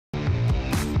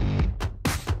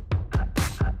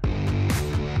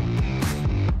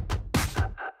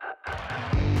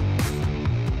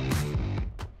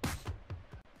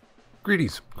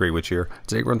Greetings, Grey Witch here.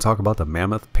 Today we're going to talk about the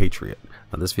Mammoth Patriot.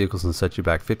 Now this vehicle is going to set you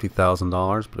back $50,000,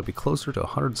 but it'll be closer to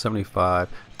 $175,000,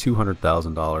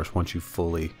 $200,000 once you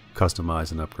fully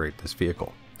customize and upgrade this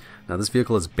vehicle. Now this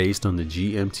vehicle is based on the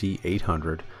GMT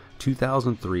 800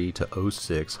 2003 to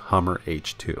 06 Hummer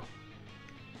H2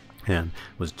 and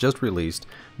was just released.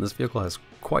 And this vehicle has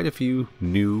quite a few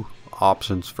new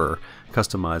options for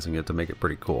customizing it to make it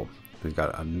pretty cool. They've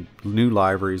got new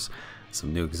liveries,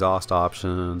 some new exhaust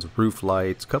options, roof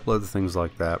lights, a couple other things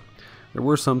like that. There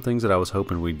were some things that I was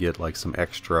hoping we'd get, like some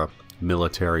extra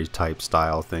military type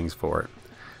style things for it.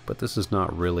 But this is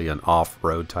not really an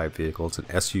off-road type vehicle, it's an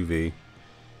SUV.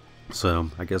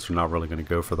 So I guess we're not really going to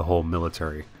go for the whole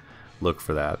military look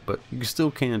for that. But you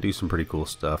still can do some pretty cool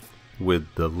stuff with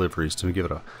the liveries to give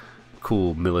it a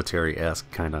cool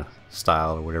military-esque kind of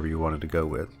style or whatever you wanted to go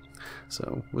with.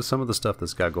 So with some of the stuff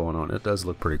that's got going on, it does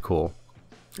look pretty cool.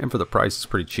 And for the price, it's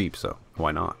pretty cheap, so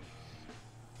why not?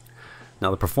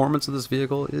 Now the performance of this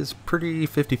vehicle is pretty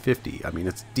 50-50. I mean,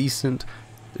 it's decent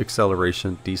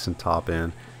acceleration, decent top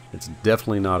end. It's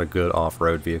definitely not a good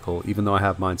off-road vehicle, even though I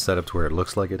have mine set up to where it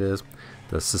looks like it is.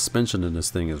 The suspension in this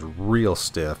thing is real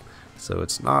stiff, so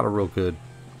it's not a real good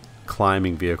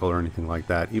climbing vehicle or anything like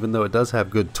that, even though it does have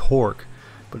good torque,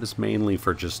 but it's mainly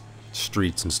for just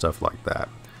streets and stuff like that.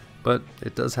 But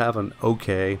it does have an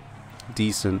okay,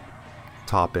 decent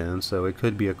top end, so it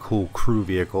could be a cool crew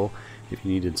vehicle if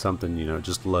you needed something, you know,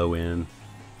 just low end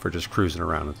for just cruising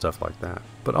around and stuff like that.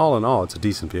 But all in all, it's a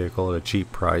decent vehicle at a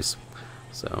cheap price,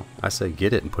 so I say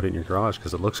get it and put it in your garage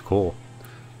because it looks cool.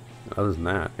 Other than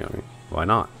that, I mean, why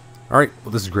not? Alright,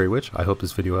 well, this is Grey Witch. I hope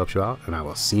this video helps you out, and I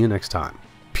will see you next time.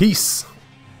 Peace!